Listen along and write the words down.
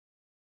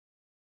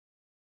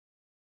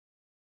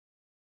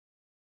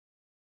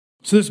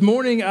So this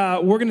morning,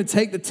 we're going to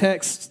take the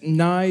text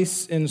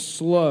nice and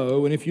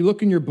slow. And if you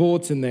look in your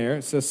bulletin there,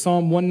 it says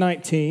Psalm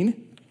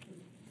 119,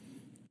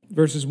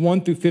 verses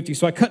 1 through 50.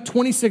 So I cut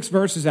 26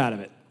 verses out of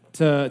it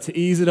to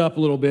ease it up a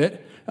little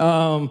bit.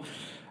 I'm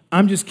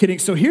just kidding.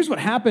 So here's what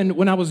happened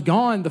when I was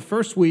gone the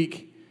first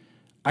week.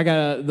 I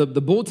got the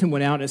bulletin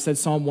went out and it said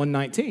Psalm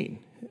 119.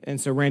 And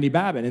so Randy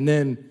Babin. And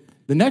then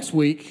the next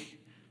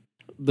week,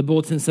 the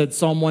bulletin said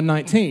Psalm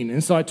 119.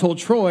 And so I told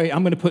Troy,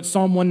 I'm going to put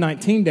Psalm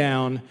 119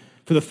 down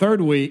for the third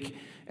week,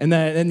 and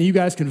then you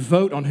guys can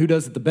vote on who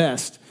does it the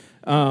best.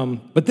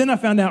 But then I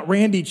found out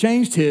Randy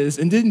changed his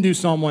and didn't do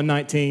Psalm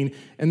 119,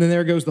 and then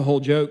there goes the whole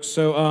joke.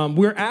 So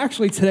we're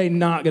actually today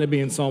not going to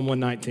be in Psalm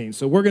 119.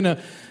 So we're going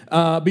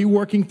to be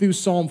working through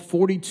Psalm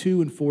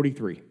 42 and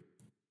 43.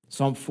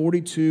 Psalm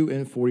 42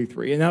 and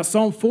 43. And now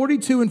Psalm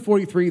 42 and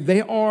 43,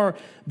 they are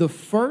the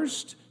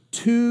first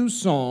two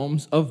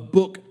Psalms of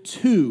book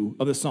 2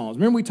 of the Psalms.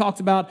 Remember we talked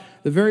about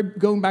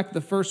going back to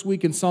the first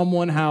week in Psalm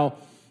 1, how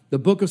the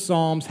book of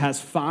Psalms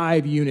has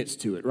 5 units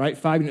to it, right?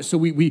 5 units. So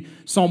we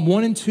Psalm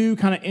 1 and 2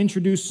 kind of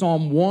introduce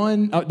Psalm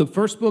 1, the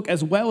first book,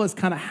 as well as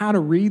kind of how to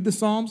read the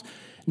Psalms.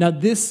 Now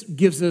this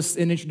gives us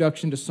an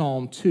introduction to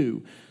Psalm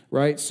 2,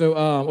 right? So,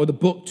 or the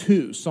book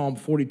 2, Psalm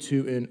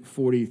 42 and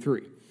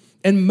 43.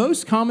 And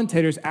most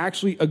commentators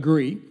actually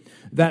agree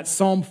that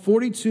Psalm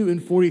 42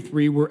 and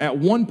 43 were at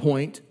one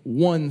point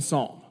one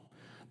psalm.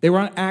 They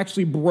weren't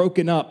actually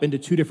broken up into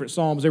 2 different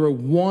psalms. They were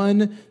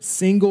one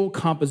single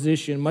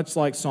composition, much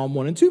like Psalm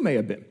 1 and 2 may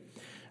have been,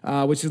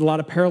 which is a lot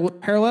of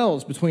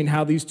parallels between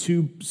how these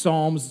 2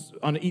 psalms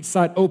on each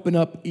side open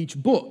up each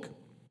book.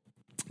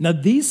 Now,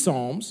 these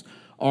psalms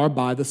are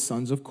by the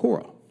sons of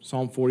Korah,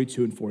 Psalm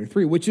 42 and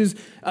 43, which is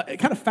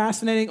kind of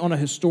fascinating on a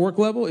historic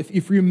level. If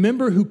you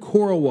remember who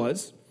Korah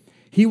was,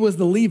 he was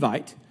the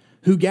Levite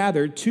who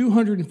gathered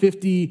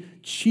 250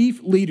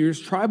 chief leaders,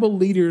 tribal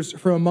leaders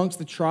from amongst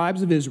the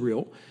tribes of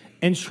Israel,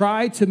 and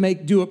tried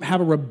to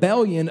have a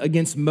rebellion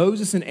against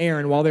Moses and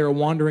Aaron while they were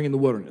wandering in the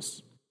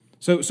wilderness.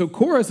 So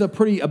Korah is a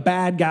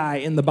bad guy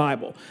in the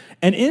Bible.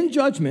 And in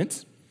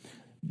judgment,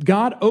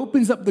 God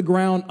opens up the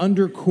ground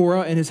under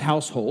Korah and his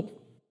household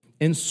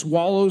and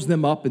swallows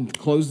them up and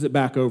closes it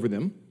back over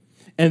them.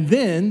 And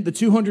then the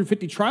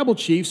 250 tribal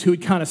chiefs who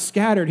had kind of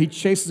scattered, he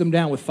chases them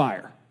down with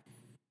fire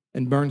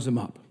and burns them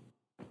up.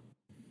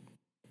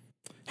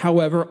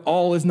 However,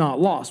 all is not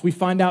lost. We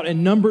find out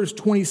in Numbers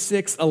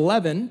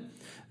 26:11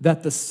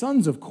 that the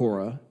sons of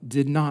Korah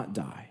did not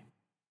die.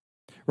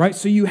 Right?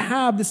 So you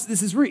have this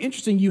is very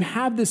interesting. You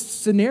have this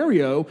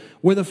scenario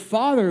where the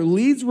father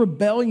leads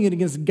rebellion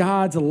against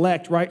God's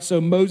elect, right?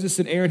 So Moses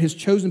and Aaron, his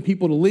chosen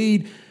people to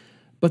lead,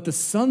 but the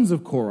sons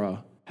of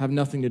Korah have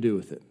nothing to do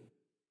with it.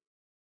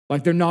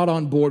 Like they're not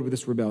on board with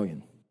this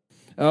rebellion.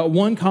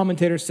 One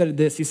commentator said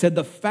this. He said,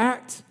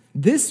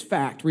 this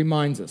fact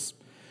reminds us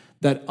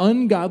that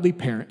ungodly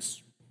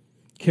parents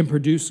can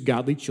produce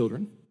godly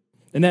children,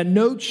 and that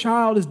no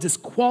child is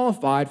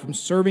disqualified from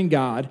serving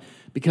God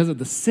because of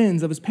the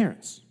sins of his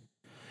parents.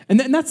 And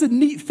that's a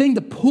neat thing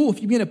to pull.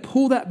 If you begin to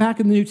pull that back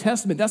in the New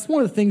Testament, that's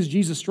one of the things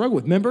Jesus struggled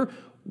with. Remember,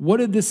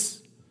 what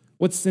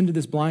sin did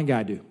this blind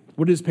guy do?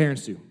 What did his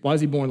parents do? Why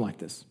is he born like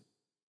this?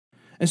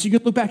 And so you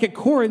can look back at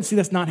Korah and see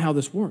that's not how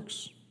this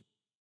works.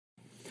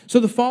 So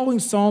the following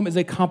psalm is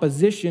a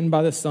composition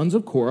by the sons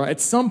of Korah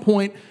at some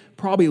point,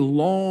 probably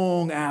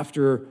long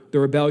after the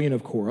rebellion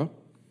of Korah,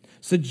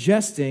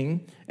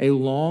 suggesting a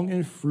long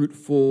and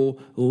fruitful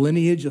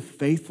lineage of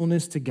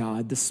faithfulness to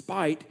God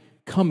despite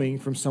coming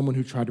from someone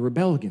who tried to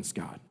rebel against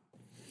God.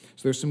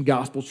 So there's some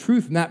gospel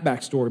truth in that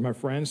backstory, my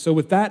friends. So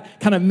with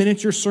that kind of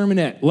miniature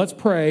sermonette, let's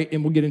pray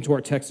and we'll get into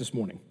our text this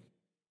morning.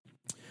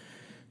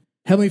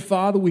 Heavenly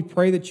Father, we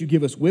pray that you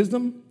give us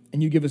wisdom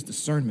and you give us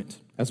discernment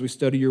as we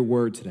study your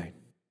word today.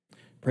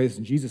 Pray this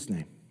in Jesus'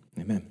 name.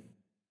 Amen.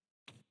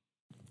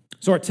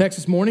 So our text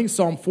this morning,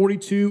 Psalm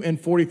 42 and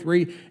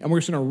 43, and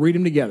we're just going to read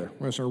them together.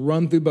 We're just going to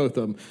run through both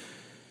of them.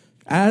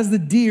 As the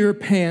deer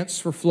pants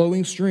for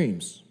flowing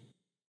streams,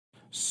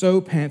 so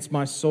pants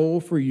my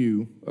soul for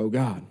you, O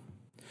God.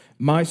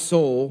 My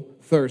soul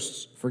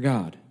thirsts for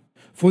God,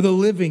 for the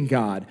living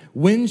God.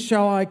 When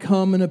shall I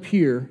come and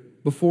appear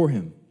before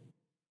him?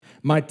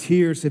 My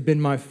tears have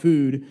been my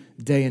food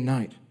day and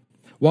night,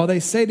 while they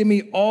say to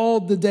me all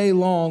the day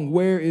long,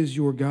 where is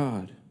your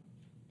God?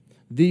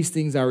 These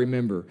things I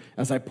remember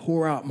as I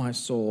pour out my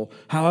soul,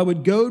 how I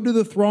would go to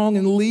the throng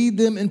and lead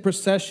them in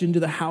procession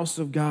to the house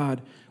of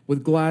God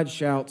with glad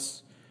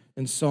shouts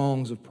and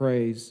songs of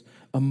praise,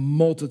 a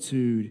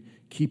multitude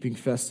keeping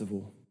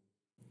festival.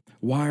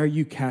 Why are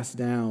you cast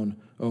down,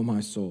 O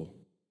my soul?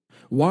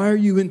 Why are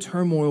you in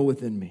turmoil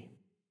within me?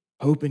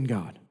 Hope in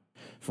God,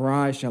 for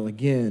I shall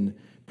again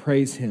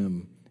praise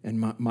him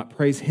and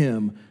praise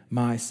him,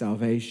 my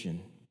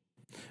salvation.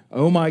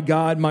 Oh my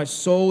God, my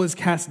soul is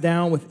cast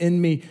down within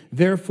me.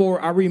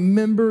 Therefore, I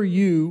remember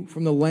you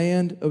from the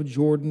land of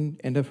Jordan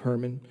and of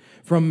Hermon,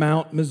 from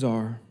Mount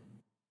Mizar.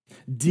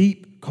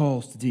 Deep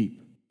calls to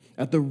deep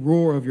at the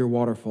roar of your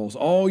waterfalls.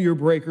 All your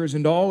breakers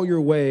and all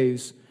your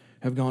waves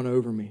have gone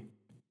over me.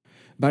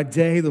 By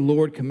day the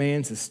Lord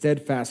commands his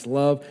steadfast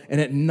love,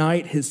 and at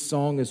night his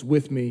song is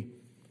with me,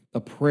 a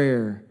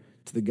prayer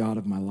to the God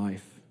of my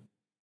life.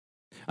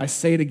 I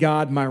say to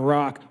God, my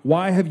rock,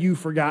 why have you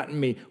forgotten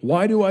me?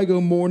 Why do I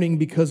go mourning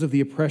because of the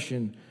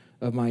oppression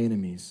of my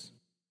enemies?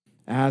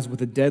 As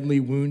with a deadly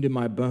wound in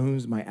my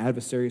bones, my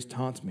adversaries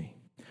taunt me,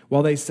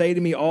 while they say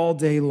to me all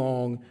day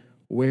long,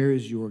 where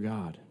is your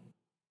God?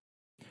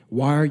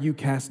 Why are you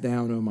cast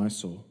down, O my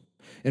soul?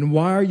 And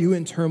why are you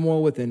in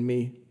turmoil within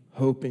me?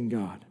 Hope in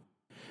God.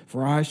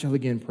 For I shall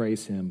again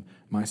praise him,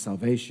 my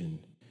salvation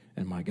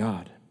and my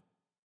God.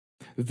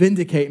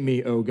 Vindicate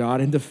me, O God,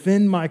 and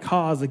defend my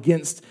cause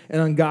against an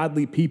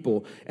ungodly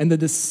people and the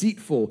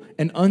deceitful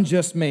and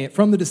unjust man.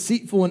 From the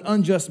deceitful and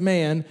unjust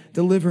man,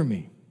 deliver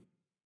me.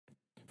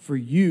 For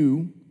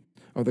you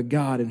are the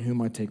God in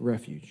whom I take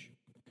refuge.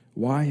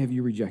 Why have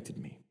you rejected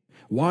me?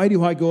 Why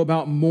do I go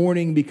about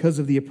mourning because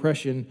of the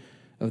oppression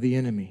of the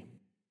enemy?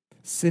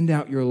 Send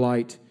out your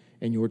light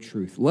and your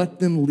truth. Let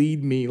them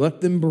lead me.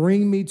 Let them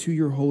bring me to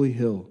your holy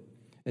hill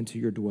and to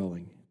your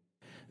dwelling.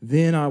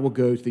 Then I will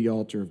go to the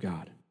altar of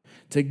God.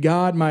 To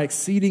God, my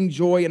exceeding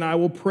joy, and I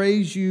will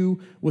praise you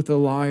with a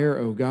lyre,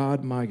 O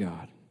God, my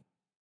God.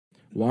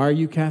 Why are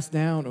you cast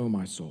down, O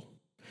my soul?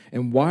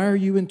 And why are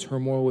you in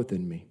turmoil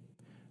within me?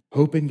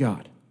 Hope in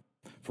God,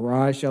 for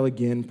I shall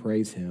again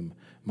praise him,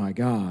 my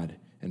God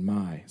and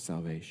my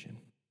salvation.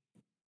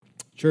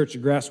 Church, the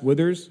grass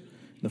withers,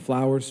 and the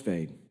flowers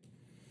fade,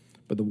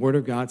 but the word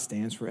of God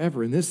stands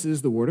forever. And this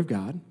is the word of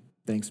God.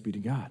 Thanks be to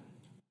God.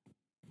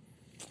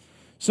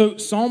 So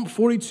Psalm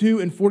 42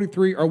 and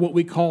 43 are what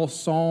we call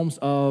Psalms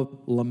of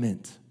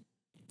Lament,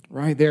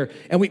 right there.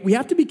 And we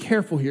have to be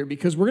careful here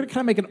because we're going to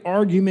kind of make an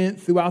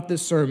argument throughout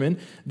this sermon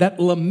that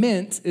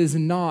lament is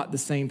not the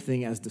same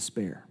thing as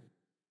despair.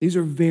 These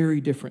are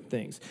very different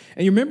things.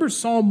 And you remember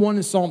Psalm 1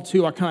 and Psalm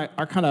 2 are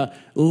kind of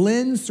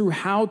lens through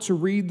how to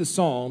read the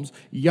Psalms.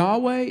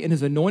 Yahweh and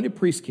his anointed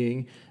priest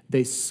king,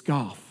 they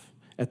scoff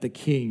at the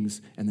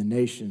kings and the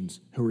nations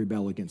who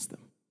rebel against them.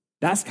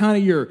 That's kind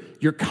of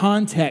your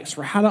context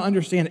for how to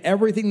understand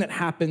everything that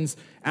happens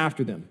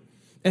after them.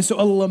 And so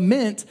a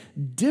lament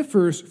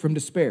differs from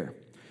despair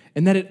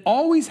in that it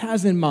always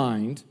has in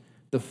mind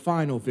the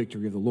final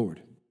victory of the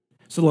Lord.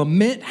 So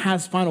lament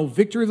has final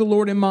victory of the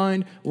Lord in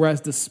mind,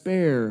 whereas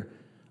despair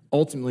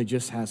ultimately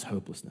just has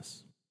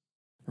hopelessness,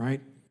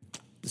 right?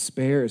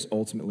 Despair is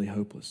ultimately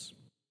hopeless.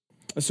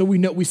 So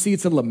we see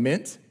it's a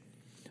lament,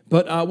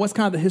 but what's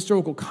kind of the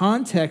historical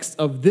context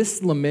of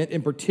this lament,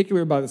 in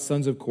particular by the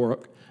sons of Korah?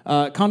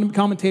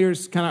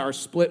 Commentators kind of are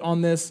split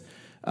on this.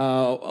 A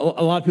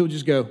lot of people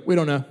just go, we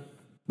don't know.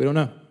 We don't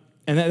know.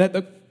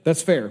 And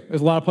that's fair. There's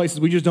a lot of places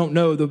we just don't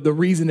know the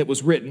reason it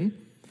was written.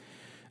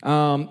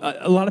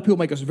 A lot of people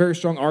make a very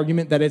strong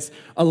argument that it's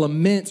a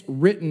lament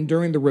written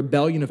during the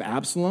rebellion of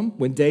Absalom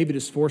when David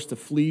is forced to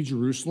flee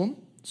Jerusalem.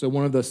 So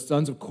one of the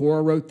sons of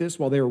Korah wrote this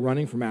while they were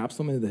running from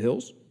Absalom into the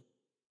hills.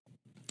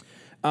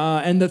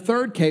 And the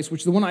third case,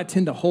 which is the one I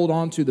tend to hold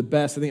on to the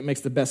best, I think it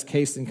makes the best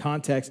case in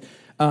context,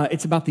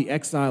 it's about the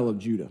exile of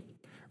Judah,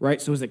 right?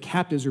 So as the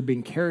captives are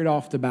being carried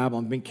off to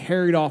Babylon, being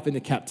carried off into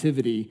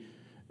captivity,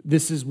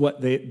 this is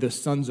what the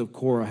sons of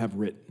Korah have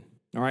written.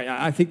 All right,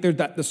 I think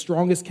the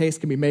strongest case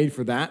can be made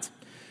for that.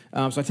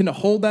 So I tend to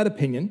hold that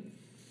opinion.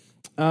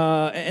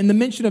 And the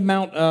mention of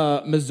Mount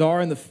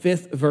Mizar in the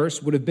 5th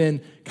verse would have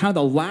been kind of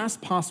the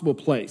last possible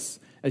place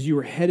as you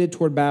were headed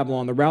toward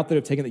Babylon, the route that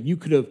have taken that you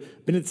could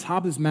have been at the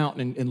top of this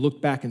mountain and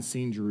looked back and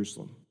seen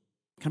Jerusalem.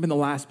 Kind of been the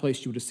last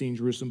place you would have seen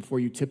Jerusalem before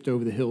you tipped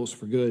over the hills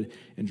for good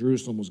and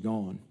Jerusalem was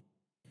gone.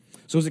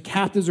 So as the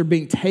captives are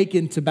being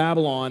taken to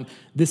Babylon,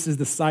 this is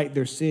the sight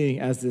they're seeing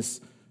as this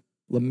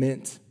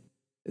lament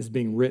is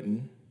being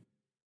written.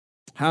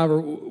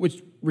 However,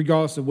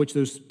 regardless of which of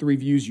those three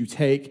views you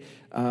take,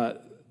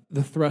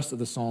 the thrust of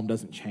the psalm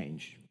doesn't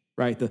change,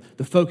 right?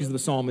 The focus of the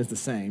psalm is the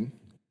same.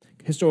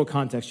 Historical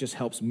context just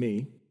helps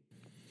me.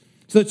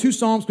 So the two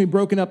psalms can be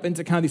broken up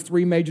into kind of these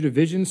three major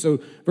divisions.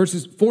 So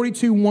verses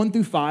 42, 1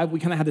 through 5,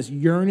 we kind of have this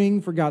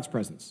yearning for God's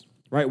presence,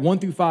 right? 1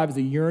 through 5 is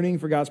a yearning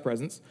for God's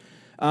presence.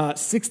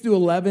 6 through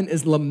 11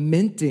 is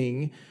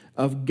lamenting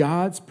of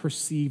God's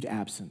perceived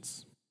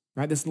absence,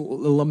 right? This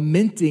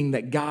lamenting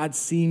that God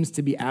seems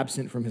to be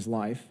absent from his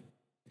life.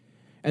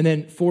 And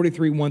then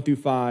 43, 1 through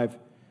 5,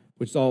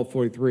 which is all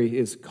 43,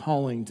 is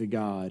calling to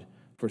God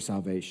for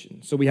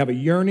salvation. So we have a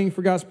yearning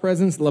for God's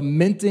presence,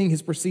 lamenting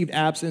his perceived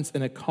absence,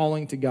 and a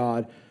calling to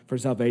God for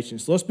salvation.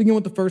 So let's begin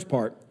with the first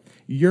part,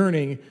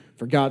 yearning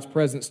for God's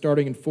presence,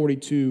 starting in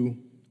 42,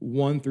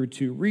 1 through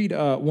 2. Read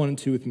 1 and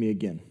 2 with me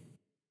again.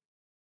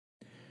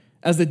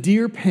 As the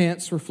deer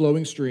pants for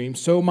flowing streams,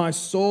 so my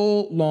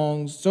soul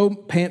longs, so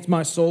pants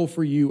my soul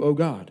for you, O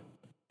God.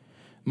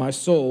 My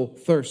soul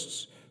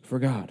thirsts for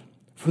God,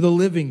 for the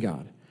living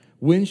God.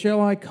 When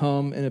shall I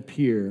come and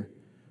appear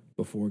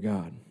before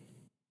God?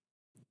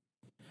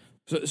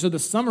 So the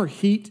summer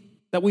heat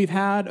that we've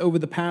had over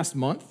the past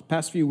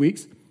few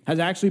weeks, has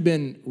actually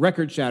been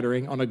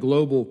record-shattering on a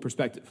global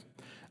perspective.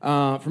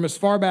 From as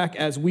far back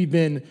as we've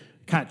been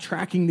kind of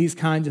tracking these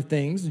kinds of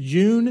things,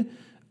 June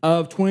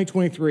of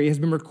 2023 has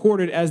been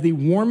recorded as the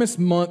warmest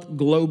month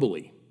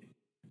globally.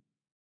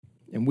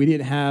 And we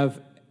didn't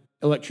have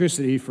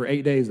electricity for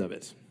 8 days of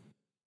it.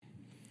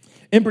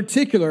 In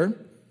particular,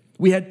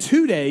 we had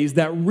 2 days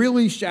that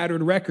really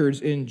shattered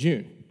records in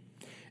June.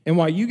 And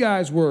while you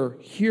guys were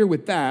here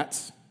with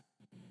that,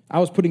 I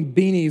was putting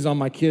beanies on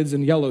my kids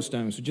in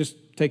Yellowstone, so just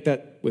take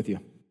that with you.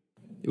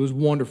 It was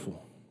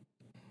wonderful.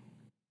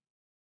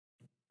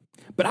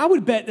 But I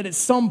would bet that at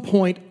some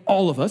point,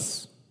 all of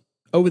us,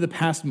 over the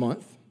past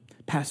month,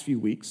 past few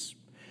weeks,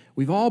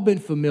 we've all been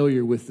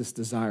familiar with this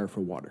desire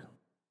for water.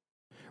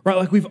 Right?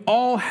 Like we've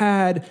all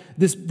had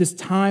this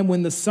time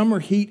when the summer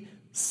heat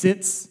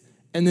sits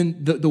and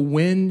then the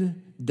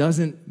wind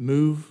doesn't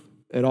move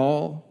at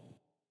all.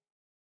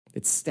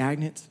 It's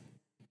stagnant.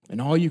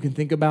 And all you can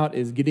think about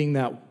is getting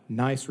that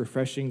nice,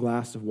 refreshing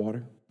glass of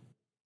water.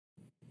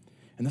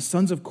 And the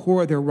sons of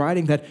Korah, they're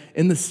writing that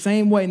in the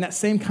same way, in that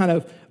same kind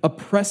of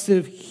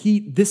oppressive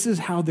heat, this is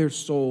how their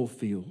soul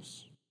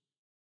feels.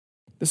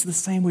 This is the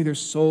same way their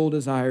soul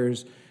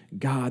desires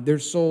God. Their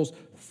souls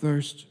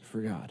thirst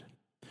for God.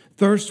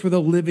 Thirst for the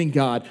living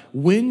God.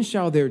 When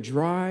shall their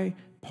dry,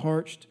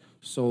 parched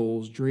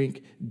souls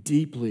drink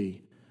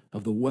deeply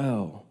of the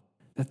well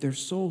that their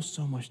soul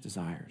so much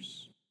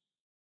desires?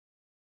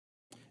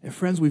 And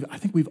friends, I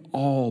think we've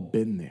all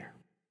been there.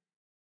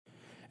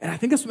 And I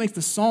think that's what makes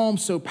the Psalm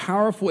so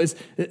powerful is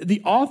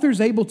the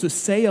author's able to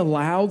say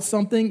aloud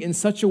something in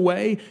such a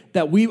way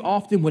that we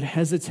often would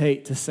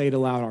hesitate to say it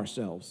aloud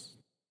ourselves.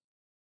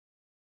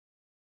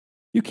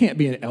 You can't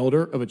be an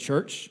elder of a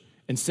church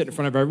and sit in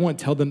front of everyone and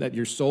tell them that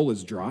your soul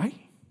is dry.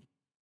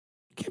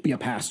 You can't be a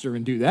pastor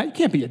and do that. You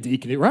can't be a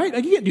deacon, right?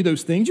 Like you can't do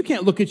those things. You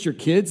can't look at your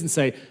kids and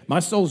say, my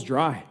soul's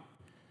dry.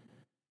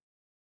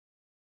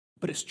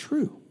 But it's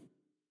true.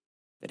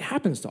 It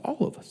happens to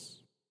all of us.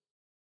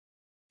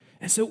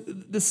 And so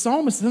the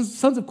psalmist, the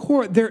sons of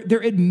Korah, they're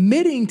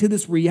admitting to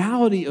this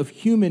reality of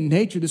human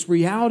nature, this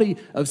reality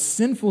of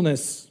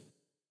sinfulness.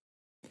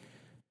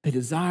 They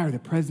desire the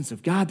presence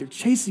of God. They're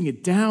chasing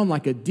it down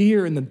like a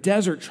deer in the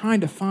desert,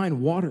 trying to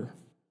find water.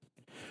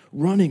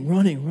 Running,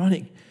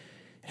 and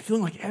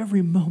feeling like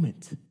every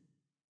moment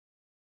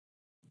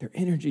their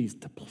energy is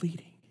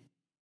depleting.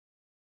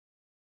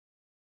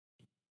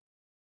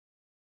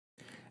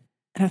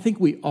 And I think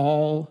we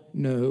all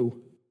know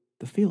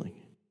the feeling.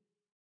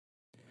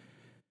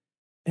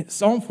 And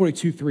Psalm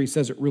 42:3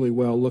 says it really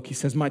well. Look, he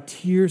says, my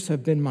tears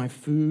have been my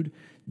food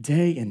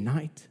day and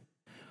night.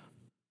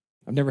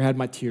 I've never had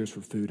my tears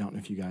for food. I don't know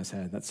if you guys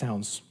had. That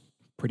sounds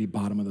pretty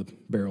bottom of the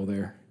barrel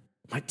there.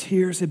 My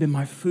tears have been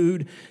my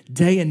food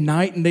day and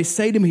night, and they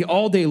say to me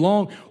all day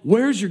long,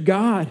 where's your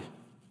God?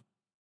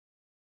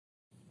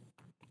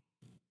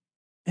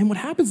 And what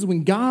happens is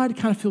when God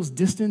kind of feels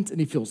distant and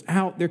he feels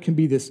out, there can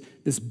be this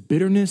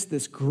bitterness,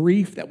 this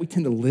grief that we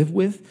tend to live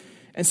with.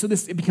 And so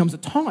it becomes a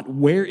taunt.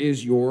 Where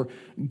is your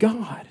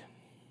God?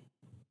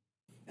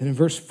 And in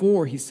verse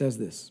 4, he says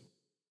this.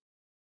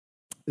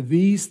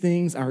 These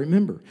things I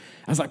remember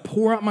as I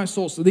pour out my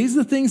soul. So these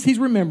are the things he's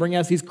remembering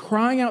as he's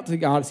crying out to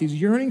God, as he's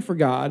yearning for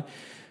God,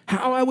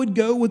 how I would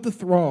go with the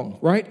throng,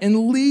 right?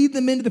 And lead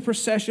them into the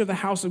procession of the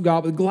house of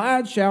God with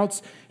glad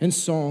shouts and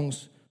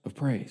songs of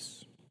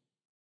praise.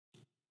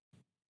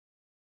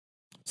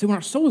 See, when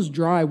our soul is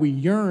dry, we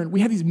yearn. We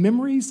have these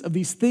memories of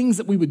these things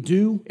that we would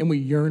do, and we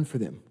yearn for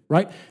them,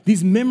 right?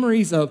 These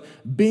memories of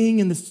being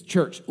in this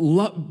church,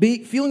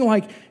 feeling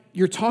like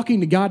you're talking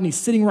to God and he's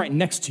sitting right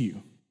next to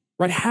you,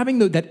 right? Having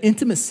that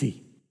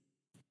intimacy.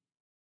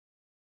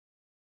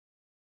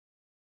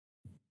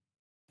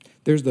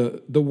 There's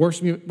the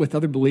worship with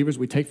other believers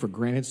we take for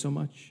granted so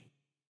much.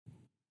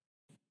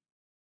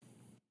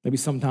 Maybe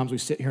sometimes we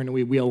sit here and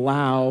we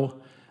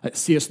allow.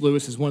 C.S.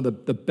 Lewis is one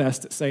of the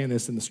best at saying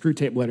this in the Screw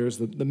Tape Letters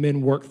the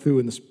men work through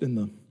in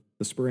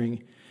the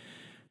spring.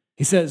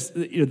 He says,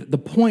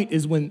 the point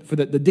is when for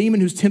the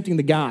demon who's tempting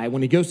the guy,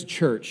 when he goes to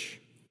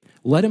church,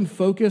 let him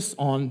focus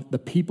on the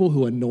people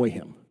who annoy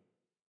him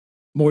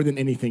more than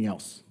anything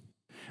else.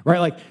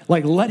 Right?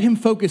 Like let him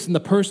focus on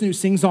the person who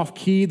sings off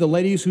key, the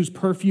ladies whose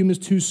perfume is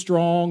too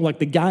strong, like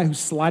the guy who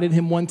slighted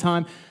him one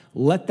time.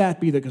 Let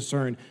that be the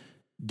concern.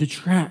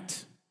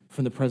 Detract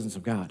from the presence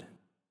of God.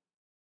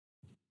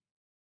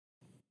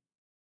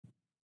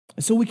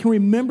 And so we can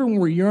remember when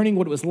we're yearning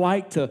what it was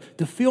like to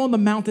feel on the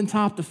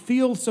mountaintop, to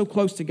feel so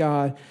close to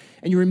God,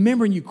 and you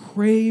remember and you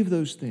crave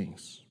those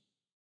things.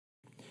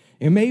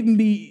 And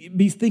maybe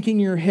be thinking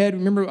in your head,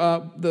 remember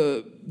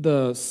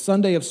the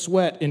Sunday of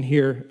Sweat in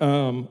here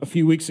a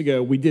few weeks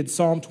ago, we did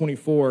Psalm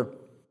 24.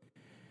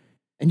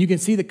 And you can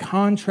see the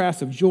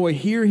contrast of joy.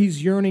 Here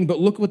he's yearning, but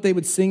look what they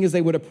would sing as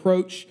they would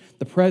approach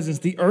the presence.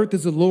 The earth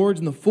is the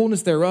Lord's and the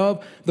fullness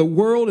thereof, the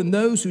world and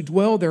those who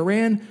dwell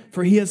therein,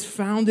 for he has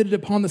founded it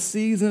upon the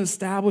seas and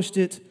established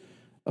it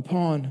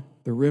upon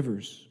the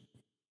rivers.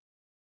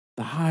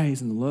 The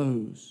highs and the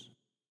lows.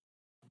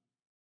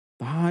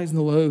 The highs and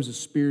the lows of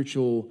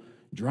spiritual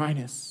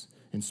dryness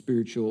and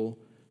spiritual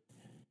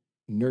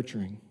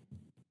nurturing.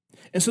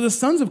 And so the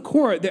sons of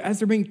Korah, as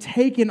they're being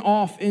taken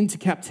off into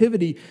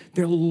captivity,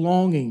 they're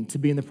longing to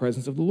be in the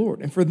presence of the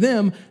Lord. And for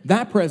them,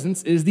 that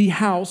presence is the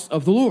house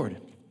of the Lord,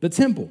 the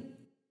temple.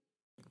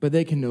 But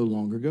they can no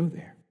longer go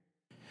there.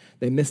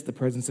 They miss the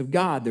presence of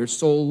God. Their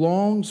soul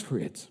longs for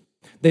it.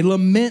 They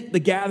lament the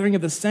gathering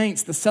of the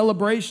saints, the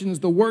celebrations,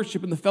 the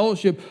worship, and the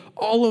fellowship.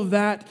 All of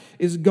that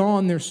is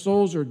gone. Their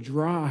souls are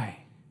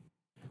dry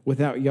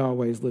without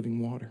Yahweh's living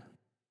water.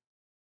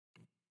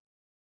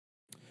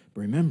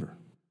 But remember,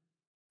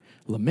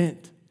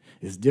 lament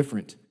is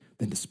different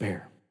than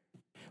despair.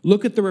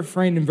 Look at the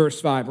refrain in verse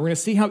 5. We're going to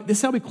see this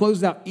is how we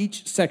close out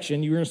each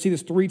section. You're going to see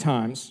this 3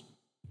 times.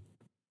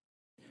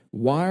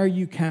 Why are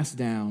you cast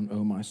down,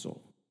 O my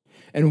soul?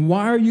 And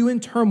why are you in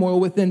turmoil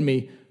within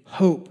me?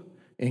 Hope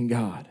in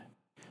God,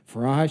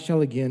 for I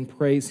shall again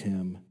praise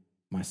him,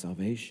 my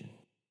salvation.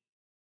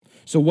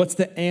 So what's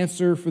the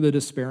answer for the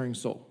despairing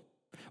soul?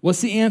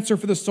 What's the answer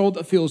for the soul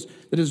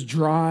that is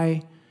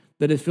dry,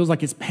 that it feels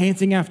like it's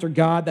panting after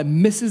God, that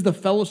misses the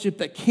fellowship,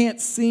 that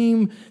can't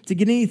seem to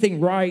get anything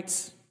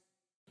right?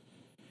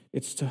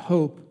 It's to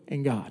hope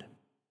in God.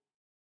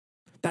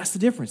 That's the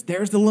difference.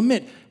 There's the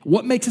lament.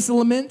 What makes us a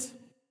lament?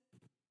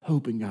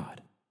 Hope in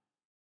God.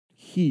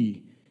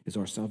 He is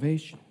our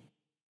salvation.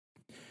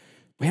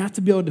 We have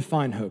to be able to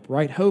define hope,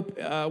 right? Hope,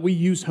 we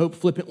use hope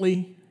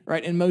flippantly,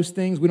 right? In most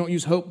things, we don't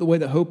use hope the way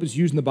that hope is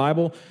used in the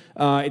Bible.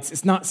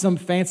 It's not some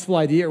fanciful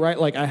idea, right?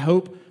 Like, I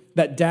hope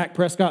that Dak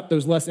Prescott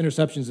throws less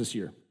interceptions this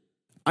year.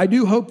 I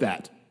do hope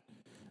that,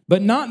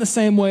 but not in the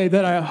same way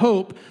that I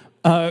hope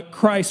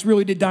Christ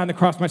really did die on the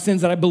cross for my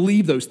sins, that I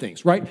believe those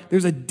things, right?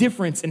 There's a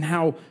difference in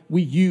how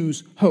we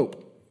use hope.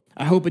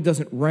 I hope it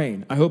doesn't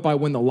rain. I hope I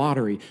win the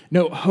lottery.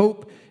 No,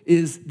 hope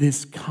is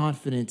this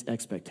confident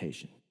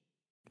expectation,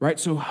 right?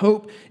 So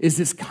hope is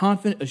this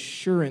confident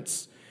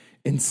assurance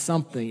in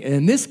something. And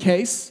in this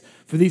case,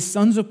 for these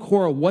sons of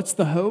Korah, what's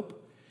the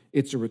hope?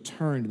 It's a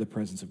return to the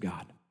presence of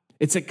God.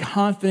 It's a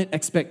confident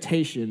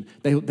expectation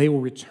they will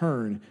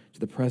return to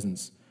the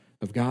presence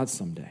of God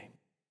someday.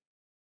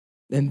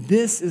 And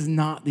this is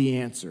not the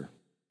answer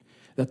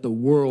that the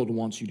world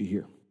wants you to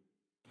hear.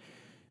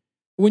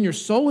 When your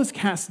soul is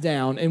cast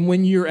down and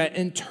when you're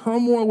in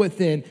turmoil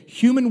within,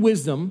 human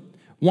wisdom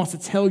wants to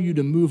tell you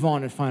to move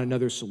on and find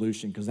another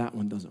solution because that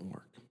one doesn't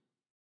work.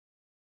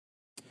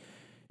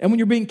 And when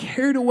you're being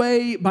carried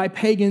away by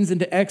pagans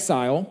into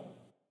exile,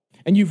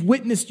 and you've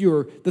witnessed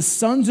the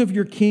sons of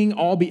your king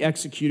all be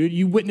executed,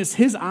 you witnessed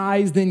his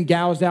eyes then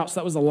gouged out, so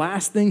that was the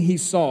last thing he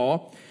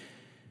saw,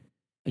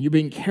 and you're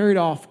being carried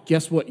off,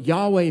 guess what?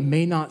 Yahweh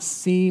may not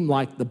seem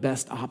like the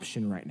best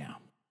option right now.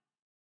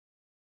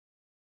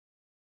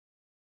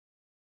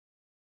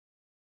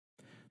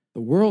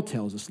 The world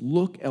tells us,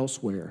 look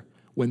elsewhere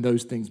when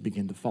those things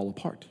begin to fall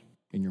apart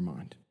in your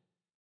mind.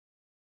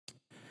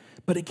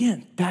 But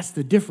again, that's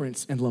the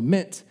difference in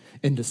lament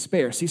and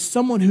despair. See,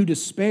 someone who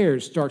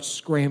despairs starts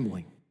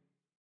scrambling.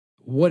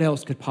 What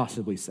else could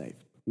possibly save?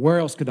 Where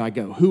else could I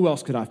go? Who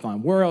else could I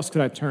find? Where else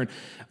could I turn?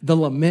 The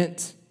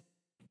lament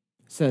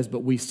says,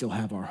 but we still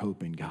have our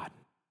hope in God.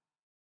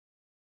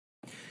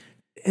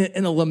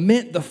 In a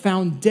lament, the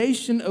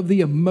foundation of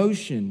the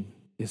emotion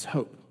is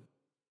hope.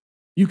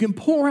 You can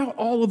pour out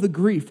all of the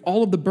grief,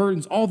 all of the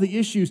burdens, all the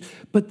issues,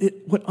 but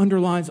what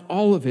underlines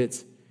all of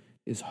it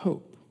is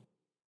hope.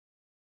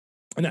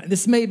 And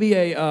this may be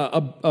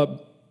a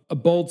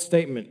bold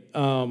statement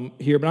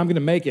here, but I'm going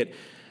to make it.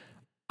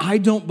 I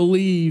don't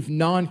believe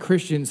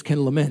non-Christians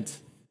can lament.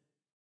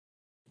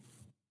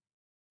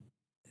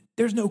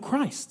 There's no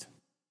Christ.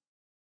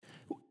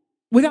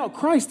 Without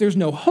Christ, there's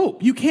no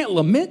hope. You can't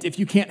lament if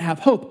you can't have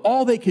hope.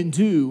 All they can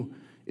do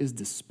is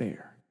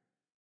despair.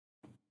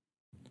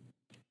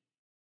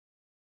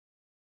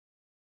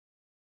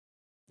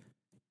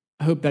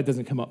 I hope that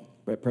doesn't come up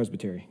at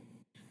Presbytery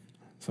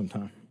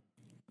sometime.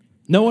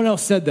 No one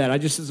else said that.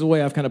 This is the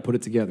way I've kind of put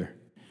it together.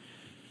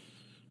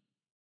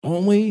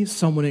 Only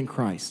someone in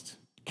Christ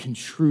can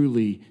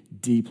truly,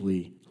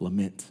 deeply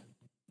lament.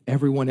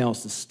 Everyone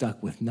else is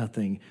stuck with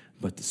nothing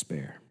but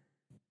despair.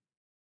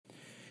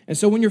 And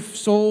so when your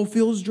soul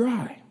feels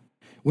dry,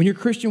 when your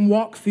Christian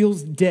walk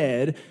feels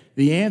dead,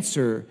 the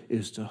answer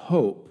is to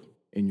hope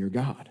in your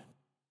God.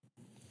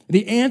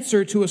 The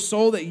answer to a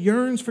soul that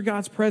yearns for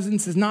God's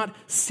presence is not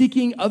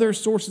seeking other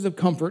sources of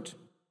comfort.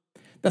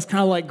 That's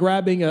kind of like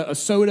grabbing a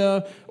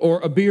soda or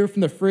a beer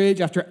from the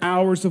fridge after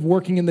hours of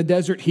working in the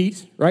desert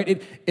heat,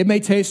 right? It may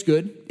taste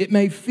good. It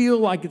may feel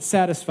like it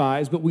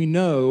satisfies, but we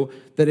know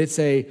that it's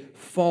a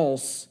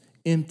false,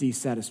 empty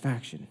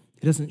satisfaction.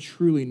 It doesn't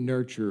truly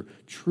nurture,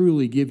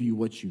 truly give you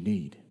what you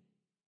need.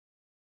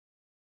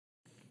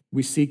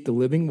 We seek the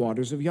living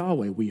waters of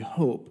Yahweh. We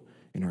hope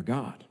in our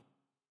God.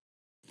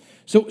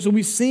 So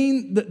we've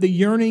seen the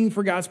yearning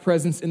for God's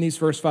presence in these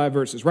first 5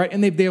 verses, right?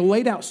 And they're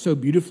laid out so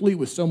beautifully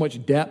with so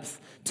much depth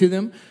to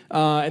them,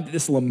 and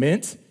this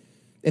lament,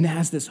 and it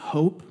has this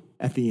hope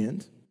at the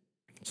end.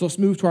 So let's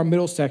move to our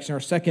middle section, our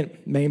second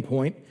main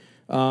point.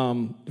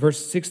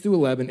 Verse 6 through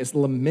 11 is the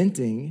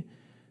lamenting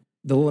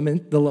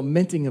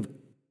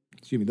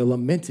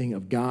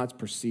of God's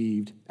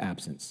perceived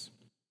absence.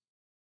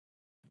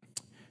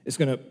 It's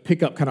going to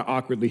pick up kind of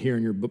awkwardly here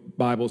in your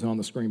Bibles and on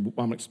the screen, but I'm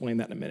going to explain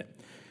that in a minute.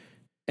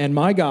 And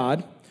my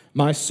God,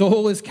 my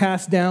soul is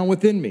cast down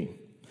within me.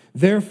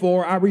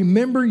 Therefore, I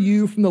remember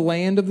you from the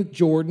land of the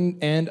Jordan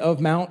and of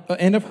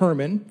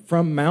Hermon,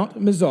 from Mount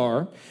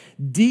Mizar.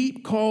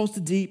 Deep calls to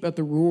deep at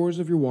the roars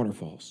of your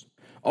waterfalls.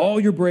 All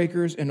your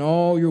breakers and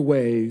all your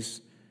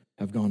waves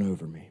have gone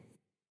over me.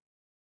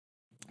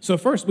 So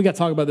first, we got to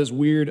talk about this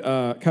weird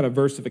kind of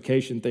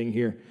versification thing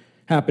here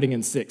happening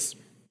in 6.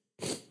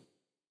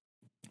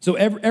 So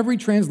every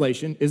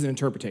translation is an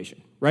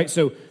interpretation, right?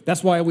 So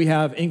that's why we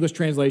have English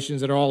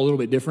translations that are all a little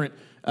bit different,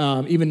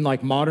 even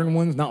like modern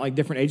ones, not like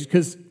different ages,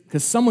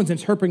 because someone's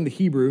interpreting the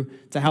Hebrew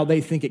to how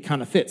they think it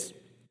kind of fits.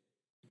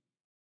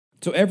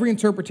 So every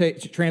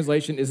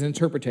translation is an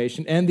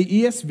interpretation, and the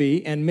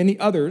ESV and many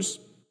others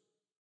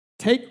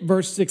take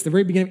verse 6, the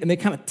very beginning, and they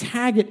kind of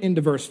tag it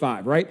into verse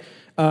 5, right?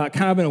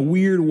 Kind of in a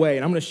weird way.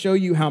 And I'm going to show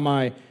you how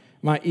my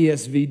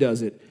ESV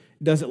does it.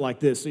 It does it like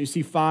this. So you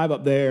see 5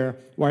 up there.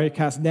 Why are you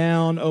cast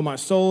down, O my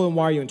soul, and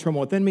why are you in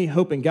turmoil within me?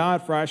 Hope in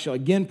God, for I shall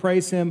again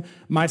praise him,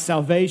 my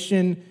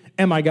salvation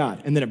and my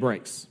God. And then it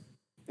breaks.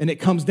 And it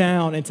comes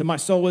down into my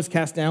soul is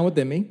cast down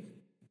within me.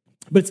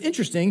 But it's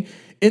interesting,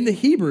 in the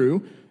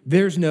Hebrew,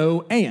 there's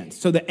no and.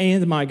 So the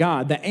and my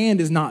God, the and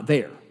is not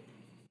there.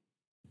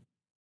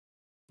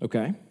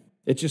 Okay?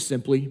 It's just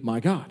simply my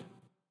God.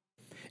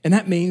 And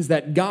that means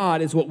that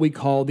God is what we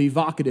call the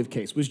vocative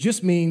case, which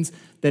just means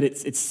that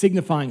it's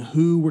signifying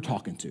who we're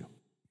talking to.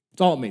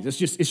 That's all it means. It's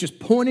just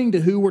pointing to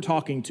who we're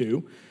talking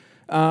to.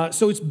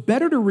 So it's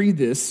better to read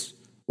this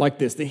like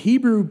this. The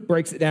Hebrew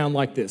breaks it down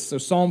like this. So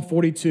Psalm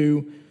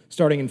 42,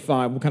 starting in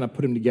 5, we'll kind of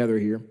put them together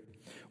here.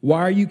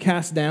 Why are you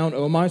cast down,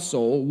 O my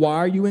soul? Why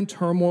are you in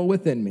turmoil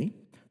within me?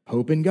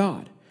 Hope in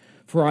God,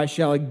 for I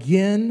shall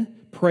again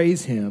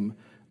praise him,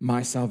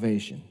 my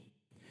salvation.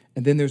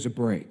 And then there's a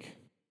break.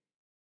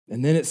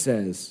 And then it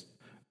says,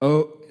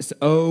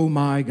 oh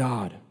my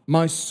God,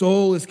 my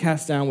soul is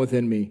cast down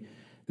within me.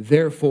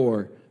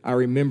 Therefore, I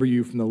remember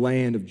you from the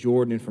land of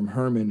Jordan and from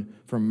Hermon,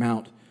 from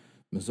Mount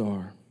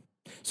Mizar.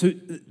 So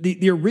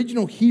the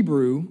original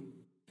Hebrew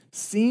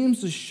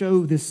seems to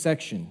show this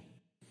section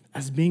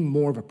as being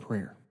more of a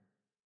prayer.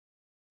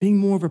 Being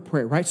more of a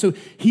prayer, right? So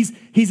he's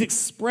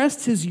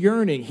expressed his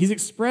yearning. He's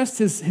expressed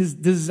his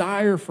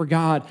desire for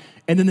God.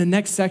 And then the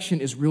next section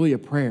is really a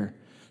prayer.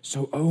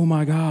 So, oh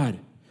my God,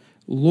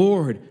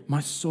 Lord,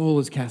 my soul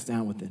is cast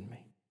down within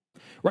me.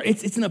 Right?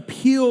 It's an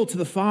appeal to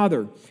the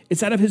Father.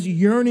 It's out of his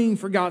yearning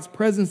for God's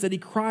presence that he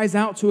cries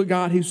out to a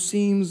God who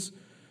seems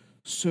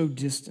so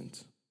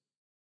distant.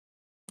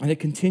 And it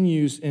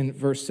continues in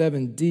verse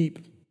 7, deep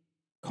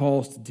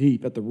calls to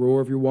deep at the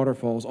roar of your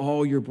waterfalls.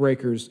 All your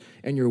breakers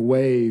and your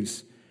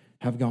waves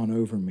have gone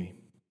over me.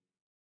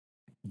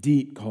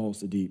 Deep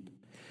calls to deep.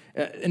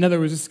 In other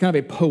words, it's kind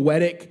of a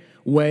poetic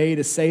way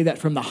to say that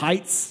from the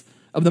heights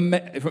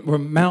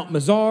from Mount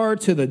Mizar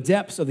to the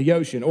depths of the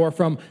ocean, or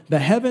from the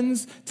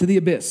heavens to the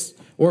abyss,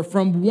 or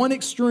from one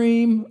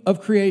extreme of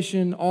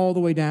creation all the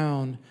way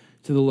down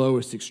to the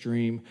lowest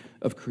extreme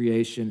of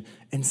creation.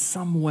 In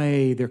some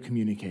way, they're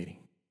communicating.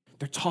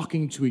 They're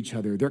talking to each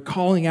other. They're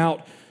calling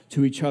out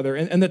to each other.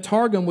 And the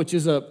Targum, which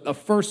is a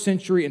first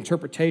century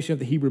interpretation of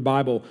the Hebrew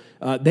Bible,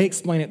 they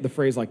explain it the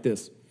phrase like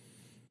this.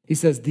 He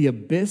says, the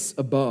abyss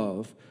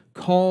above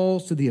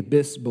calls to the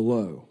abyss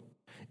below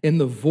in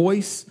the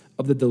voice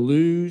of the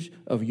deluge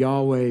of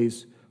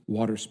Yahweh's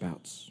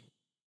waterspouts.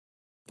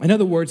 In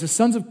other words, the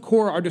sons of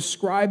Korah are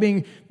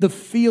describing the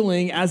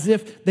feeling as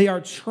if they are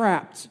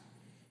trapped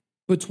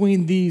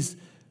between these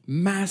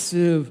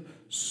massive,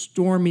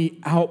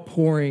 stormy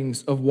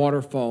outpourings of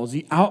waterfalls,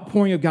 the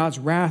outpouring of God's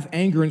wrath,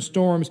 anger, and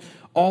storms,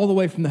 all the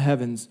way from the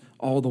heavens,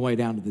 all the way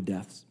down to the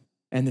depths,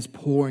 and this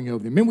pouring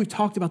over them. Remember, we've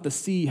talked about the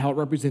sea, how it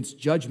represents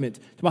judgment,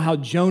 about how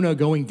Jonah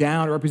going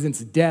down represents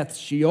death,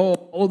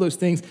 Sheol, all those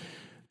things.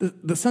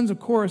 The sons of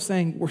Korah are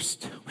saying, we're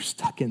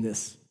stuck in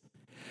this.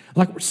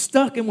 Like we're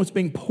stuck in what's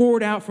being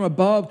poured out from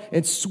above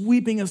and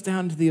sweeping us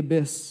down into the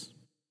abyss.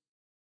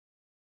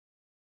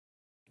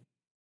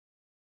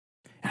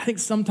 I think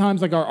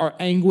sometimes like our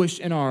anguish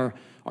and our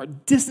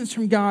distance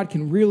from God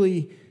can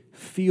really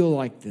feel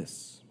like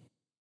this.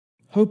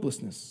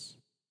 Hopelessness,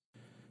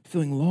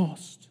 feeling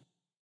lost.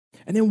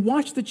 And then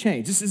watch the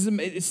change.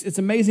 It's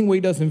amazing what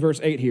he does in verse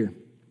 8 here.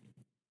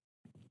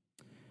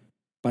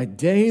 By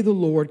day the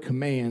Lord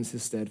commands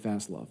his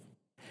steadfast love,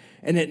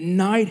 and at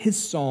night his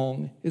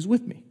song is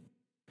with me,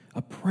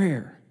 a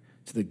prayer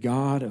to the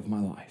God of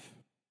my life.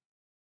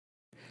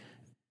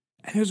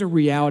 And there's a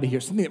reality here,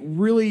 something that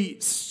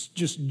really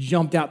just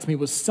jumped out to me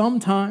was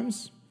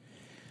sometimes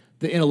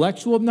the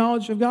intellectual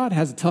knowledge of God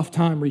has a tough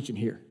time reaching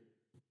here.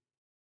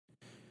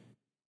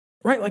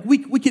 Right? Like we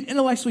can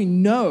intellectually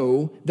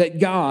know that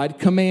God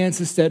commands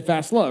his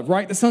steadfast love,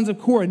 right? The sons of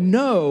Korah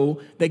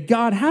know that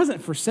God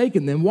hasn't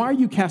forsaken them. Why are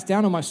you cast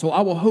down on my soul?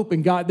 I will hope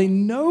in God. They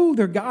know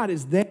their God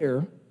is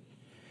there,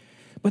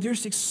 but they're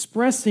just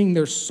expressing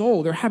their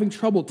soul. They're having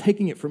trouble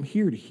taking it from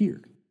here to here.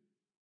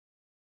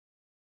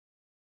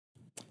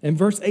 And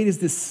verse 8 is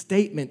this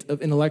statement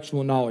of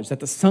intellectual knowledge that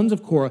the sons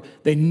of Korah,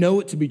 they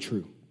know it to be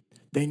true.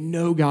 They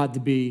know God to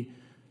be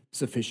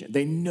sufficient.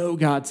 They know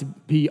God to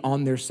be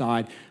on their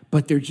side,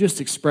 but they're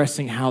just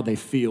expressing how they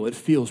feel. It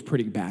feels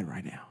pretty bad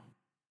right now.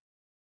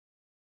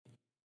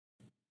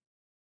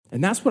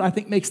 And that's what I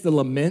think makes the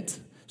lament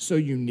so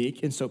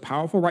unique and so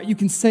powerful, right? You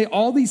can say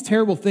all these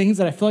terrible things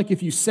that I feel like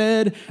if you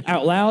said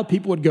out loud,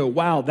 people would go,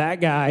 wow, that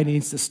guy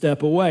needs to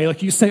step away.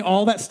 Like you say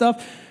all that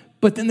stuff,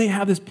 but then they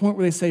have this point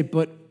where they say,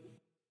 but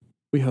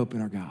we hope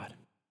in our God.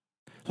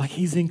 Like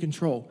he's in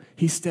control.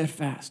 He's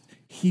steadfast.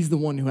 He's the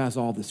one who has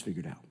all this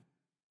figured out.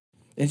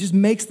 And it just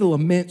makes the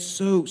lament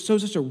so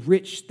such a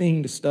rich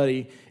thing to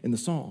study in the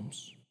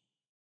Psalms.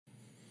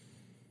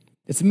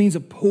 It's a means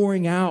of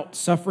pouring out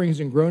sufferings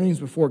and groanings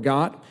before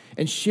God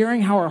and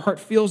sharing how our heart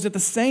feels, at the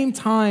same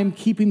time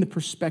keeping the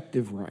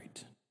perspective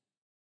right.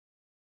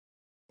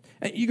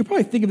 And you could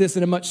probably think of this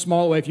in a much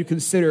smaller way if you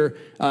consider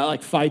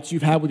like fights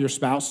you've had with your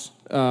spouse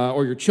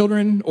or your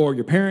children or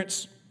your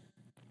parents.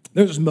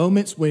 There's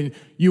moments when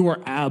you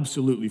are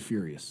absolutely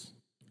furious,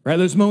 right?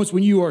 There's moments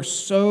when you are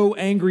so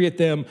angry at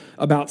them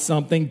about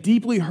something,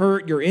 deeply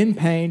hurt, you're in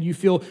pain, you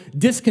feel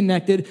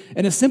disconnected,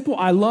 and a simple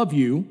I love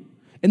you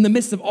in the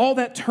midst of all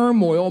that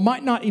turmoil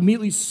might not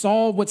immediately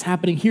solve what's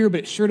happening here,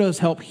 but it sure does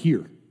help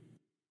here.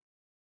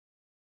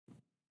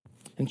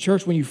 In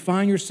church, when you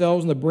find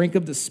yourselves on the brink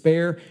of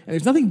despair, and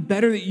there's nothing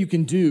better that you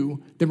can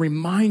do than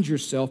remind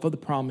yourself of the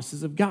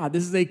promises of God.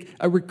 This is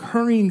a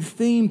recurring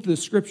theme to the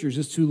scriptures,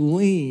 is to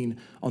lean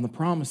on the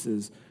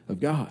promises of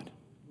God.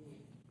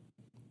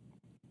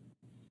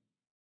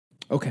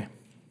 Okay,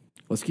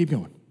 let's keep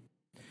going.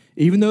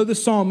 Even though the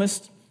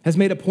psalmist has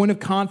made a point of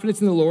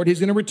confidence in the Lord, he's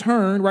going to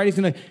return, right?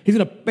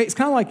 It's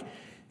kind of like,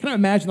 can I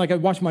imagine, like I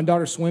watched my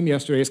daughter swim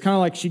yesterday. It's kind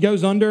of like she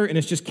goes under and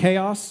it's just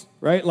chaos,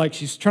 right? Like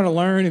she's trying to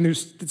learn and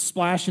there's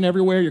splashing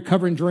everywhere. You're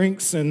covering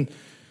drinks and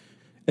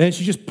then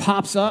she just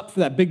pops up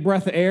for that big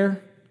breath of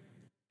air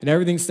and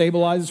everything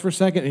stabilizes for a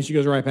second and she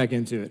goes right back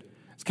into it.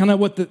 It's kind of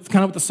what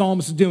the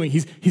psalmist is doing.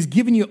 He's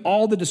giving you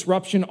all the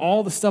disruption,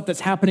 all the stuff that's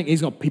happening.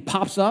 He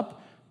pops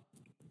up,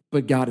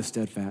 but God is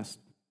steadfast.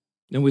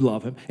 And we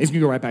love him. He's going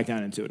to go right back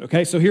down into it,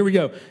 okay? So here we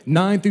go,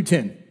 9 through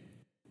 10.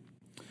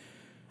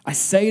 I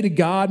say to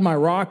God, my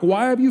rock,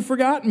 why have you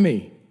forgotten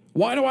me?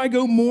 Why do I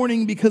go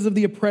mourning because of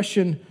the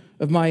oppression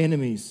of my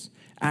enemies?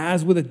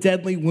 As with a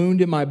deadly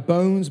wound in my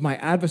bones, my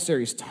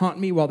adversaries taunt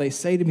me while they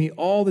say to me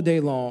all the day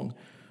long,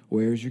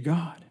 where is your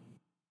God?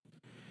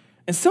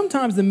 And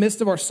sometimes in the midst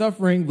of our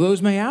suffering,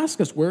 those may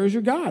ask us, where is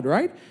your God,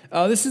 right?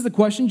 This is the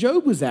question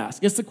Job was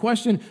asked. It's the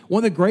question, one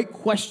of the great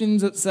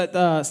questions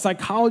that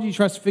psychology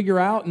tries to figure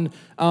out. And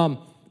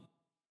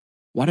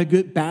why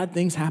do bad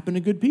things happen to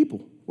good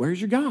people?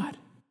 Where's your God?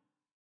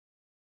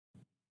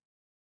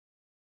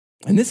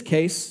 In this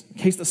case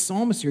the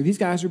psalmist here, these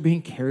guys are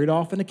being carried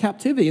off into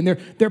captivity. And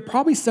they're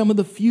probably some of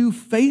the few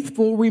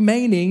faithful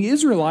remaining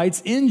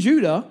Israelites in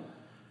Judah.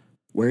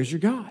 Where's your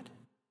God?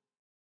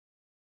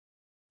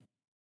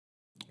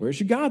 Where's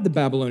your God, the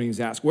Babylonians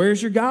ask.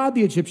 Where's your God,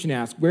 the Egyptian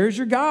ask. Where's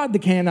your God, the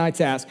Canaanites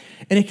ask.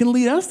 And it can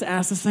lead us to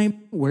ask the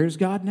same, where's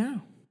God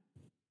now?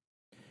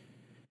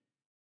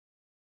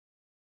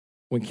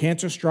 When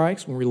cancer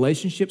strikes, when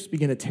relationships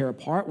begin to tear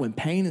apart, when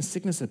pain and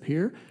sickness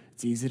appear,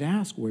 it's easy to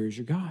ask, where's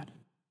your God?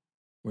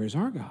 Where's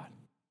our God?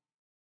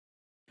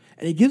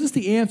 And he gives us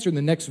the answer in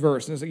the next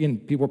verse. And again,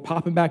 people are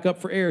popping back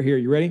up for air here.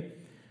 You ready?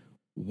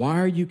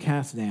 Why are you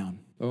cast down,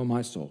 O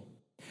my soul?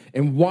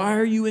 And why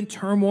are you in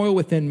turmoil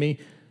within me?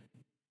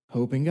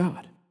 Hope in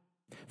God.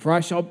 For I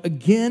shall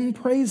again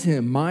praise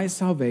him, my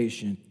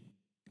salvation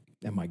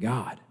and my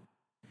God.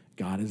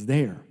 God is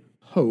there.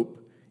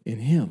 Hope in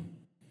him.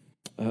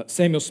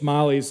 Samuel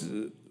Smiley's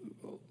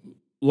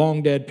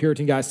long dead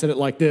Puritan guy said it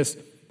like this: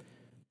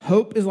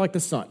 hope is like the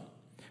sun,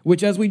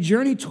 which as we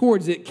journey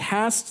towards it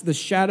casts the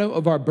shadow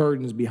of our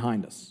burdens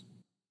behind us.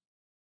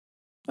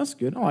 That's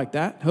good. I like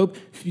that. Hope.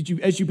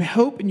 As you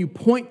hope and you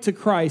point to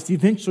Christ,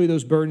 eventually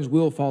those burdens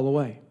will fall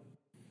away.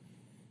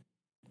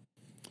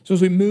 So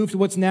as we move to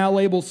what's now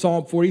labeled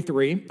Psalm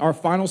 43, our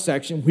final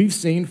section, we've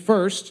seen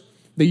first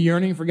the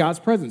yearning for God's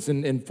presence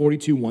in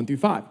 42, 1 through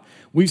 5.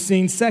 We've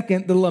seen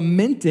second, the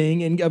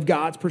lamenting of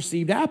God's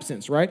perceived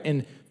absence, right,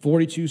 in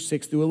 42,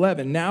 6 through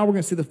 11. Now we're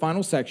going to see the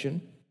final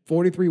section,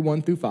 43,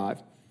 1 through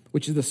 5,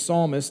 which is the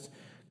psalmist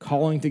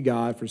calling to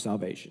God for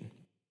salvation.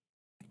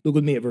 Look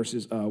with me at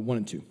verses 1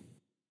 and 2.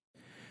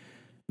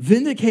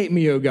 Vindicate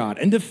me, O God,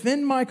 and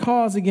defend my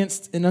cause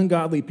against an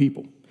ungodly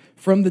people.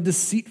 From the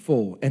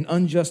deceitful and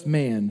unjust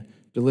man,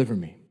 deliver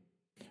me.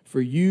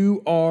 For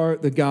you are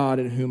the God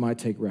in whom I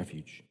take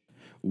refuge.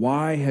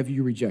 Why have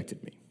you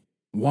rejected me?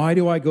 Why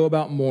do I go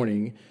about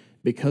mourning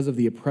because of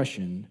the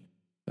oppression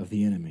of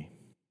the enemy?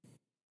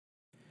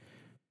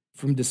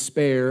 From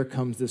despair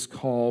comes this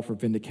call for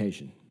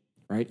vindication,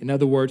 right? In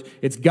other words,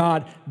 it's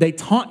God, they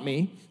taunt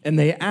me and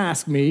they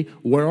ask me,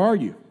 where are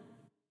you?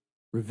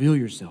 Reveal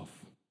yourself.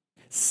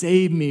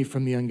 Save me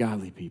from the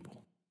ungodly people.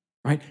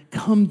 Right?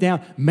 Come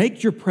down.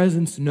 Make your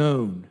presence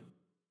known.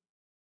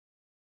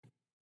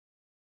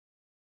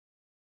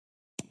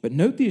 But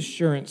note the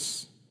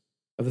assurance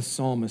of the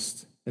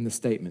psalmist in the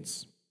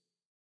statements.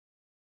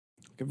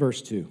 Look at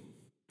verse 2.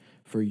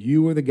 for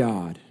you are the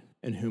God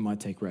in whom I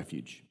take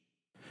refuge.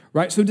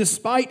 Right? So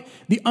despite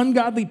the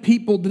ungodly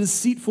people, the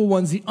deceitful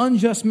ones, the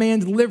unjust man,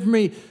 deliver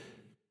me,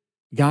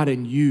 God,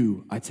 in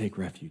you I take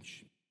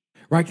refuge.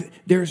 Right?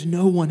 There's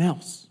no one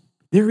else.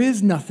 There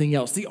is nothing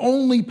else. The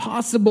only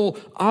possible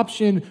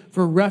option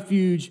for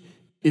refuge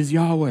is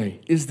Yahweh,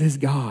 is this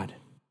God.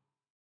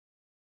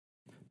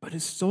 But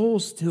his soul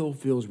still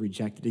feels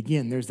rejected.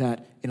 Again, there's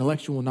that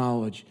intellectual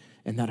knowledge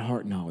and that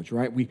heart knowledge,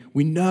 right?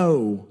 We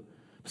know,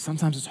 but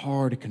sometimes it's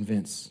hard to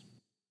convince.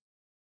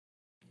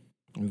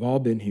 We've all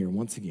been here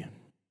once again.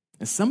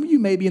 And some of you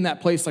may be in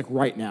that place like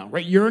right now,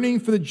 right? Yearning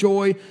for the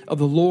joy of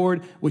the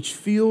Lord, which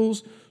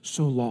feels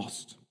so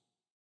lost.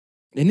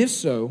 And if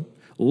so,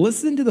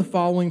 listen to the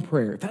following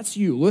prayer. If that's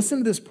you, listen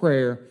to this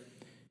prayer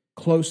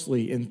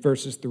closely in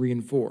verses 3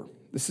 and 4.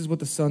 This is what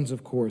the sons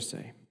of Korah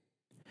say.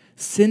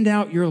 Send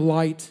out your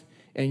light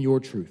and your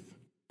truth.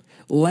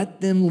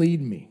 Let them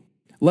lead me.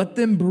 Let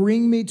them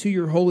bring me to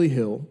your holy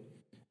hill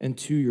and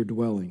to your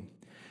dwelling.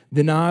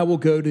 Then I will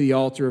go to the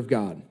altar of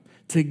God,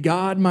 to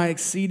God my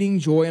exceeding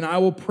joy, and I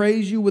will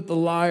praise you with the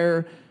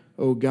lyre,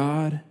 O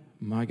God,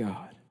 my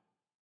God.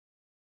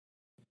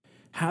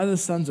 How do the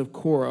sons of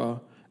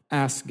Korah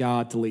ask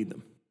God to lead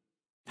them?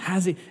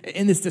 Has he,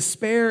 in this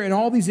despair and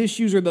all these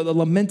issues or the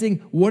lamenting,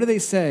 what do they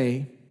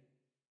say?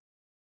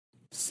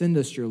 Send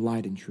us your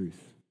light and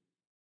truth.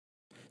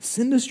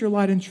 Send us your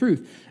light and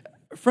truth.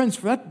 Friends,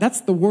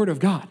 that's the word of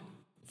God.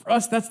 For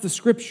us, that's the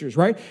scriptures,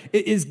 right?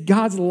 It is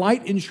God's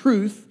light and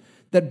truth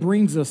that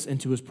brings us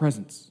into his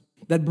presence,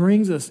 that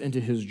brings us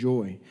into his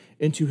joy,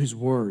 into his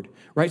word,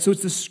 right? So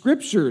it's the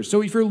scriptures.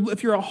 So if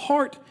you're a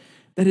heart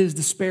that is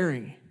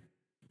despairing,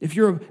 if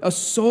you're a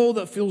soul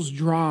that feels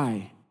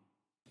dry,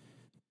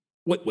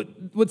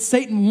 what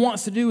Satan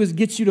wants to do is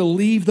get you to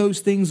leave those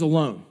things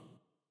alone.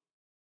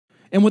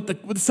 And what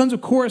the sons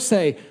of Korah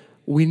say,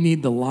 we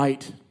need the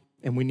light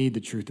and we need the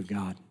truth of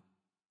God.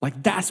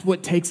 Like that's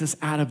what takes us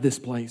out of this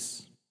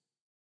place.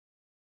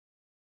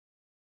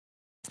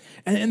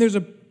 And there's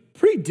a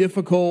pretty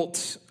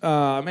difficult,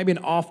 maybe an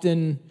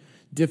often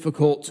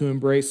difficult to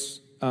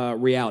embrace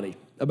reality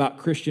about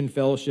Christian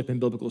fellowship and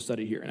biblical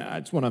study here. And I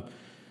just want to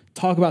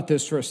talk about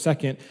this for a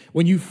second.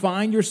 When you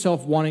find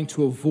yourself wanting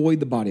to avoid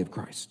the body of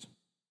Christ,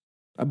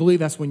 I believe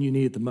that's when you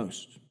need it the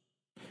most.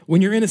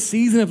 When you're in a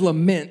season of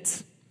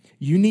lament,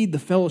 you need the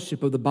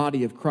fellowship of the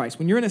body of Christ.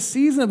 When you're in a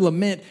season of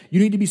lament,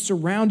 you need to be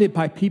surrounded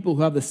by people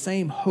who have the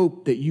same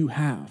hope that you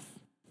have.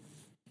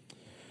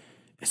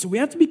 So we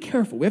have to be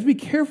careful. We have to be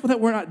careful that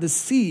we're not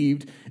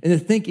deceived into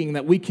thinking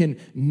that we can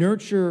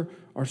nurture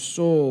our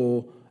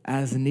soul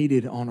as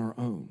needed on our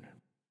own,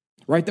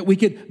 right? That we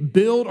could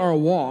build our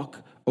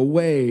walk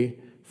away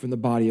from the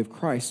body of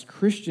Christ.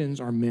 Christians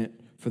are meant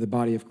for the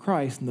body of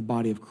Christ, and the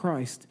body of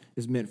Christ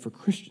is meant for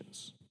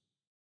Christians.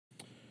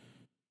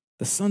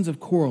 The sons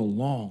of Korah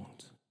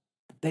longed.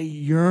 They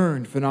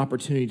yearned for an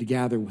opportunity to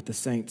gather with the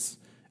saints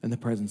in the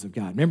presence of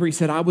God. Remember, he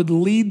said, I would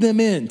lead them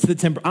into the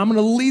temple. I'm going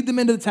to lead them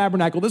into the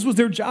tabernacle. This was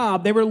their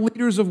job. They were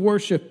leaders of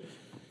worship.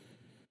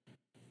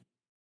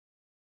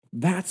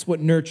 That's what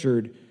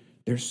nurtured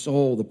their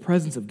soul, the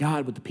presence of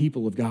God with the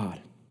people of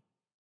God.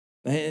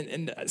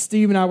 And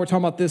Steve and I were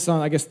talking about this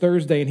on, I guess,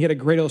 Thursday, and he had a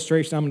great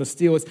illustration I'm going to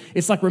steal.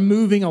 It's like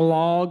removing a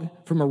log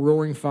from a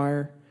roaring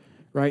fire,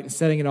 right, and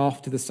setting it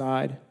off to the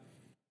side.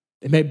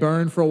 It may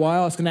burn for a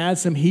while. It's going to add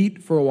some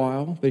heat for a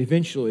while, but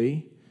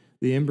eventually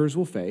the embers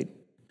will fade.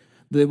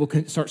 They will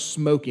start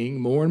smoking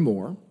more and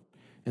more,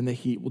 and the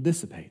heat will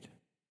dissipate.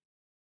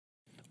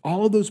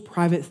 All of those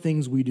private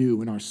things we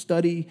do in our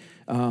study,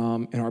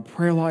 in our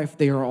prayer life,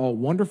 they are all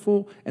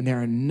wonderful, and they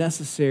are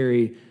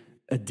necessary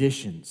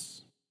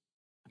additions,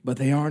 but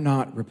they are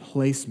not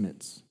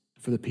replacements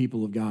for the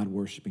people of God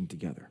worshiping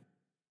together.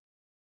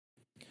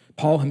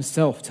 Paul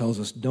himself tells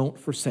us, don't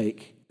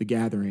forsake the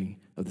gathering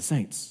of the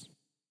saints.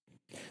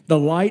 The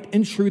light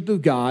and truth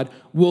of God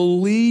will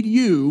lead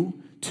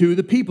you to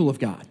the people of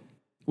God,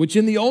 which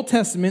in the Old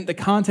Testament, the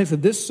context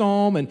of this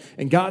psalm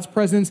and God's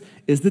presence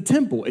is the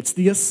temple. It's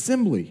the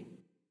assembly.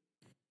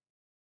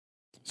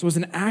 So as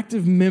an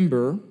active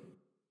member,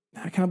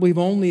 I kind of believe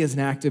only as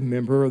an active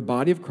member of the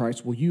body of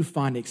Christ will you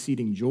find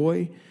exceeding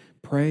joy,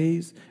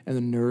 praise, and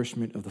the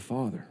nourishment of the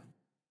Father.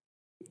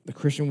 The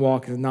Christian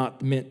walk is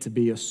not meant to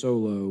be a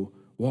solo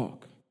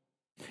walk.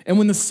 And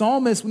when the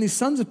psalmist, when these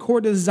sons of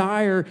Korah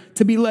desire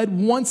to be led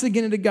once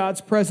again into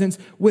God's presence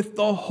with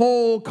the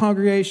whole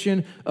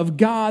congregation of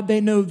God, they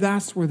know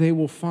that's where they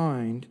will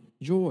find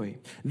joy.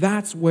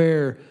 That's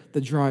where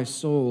the dry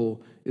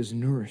soul is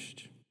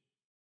nourished.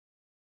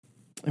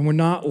 And we're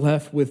not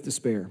left with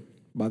despair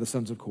by the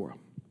sons of Korah.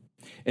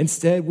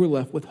 Instead, we're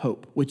left with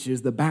hope, which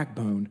is the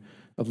backbone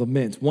of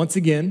lament. Once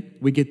again,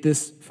 we get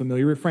this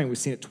familiar refrain. We've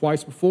seen it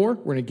twice before.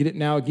 We're going to get it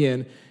now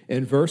again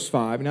in verse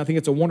 5. And I think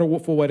it's a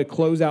wonderful way to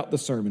close out the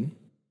sermon.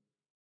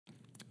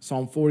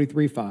 Psalm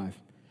 43:5.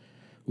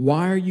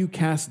 Why are you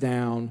cast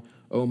down,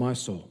 O my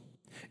soul?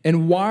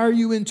 And why are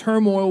you in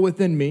turmoil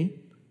within me?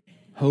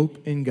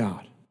 Hope in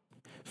God.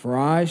 For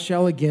I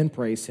shall again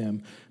praise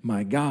him,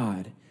 my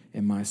God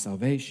and my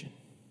salvation.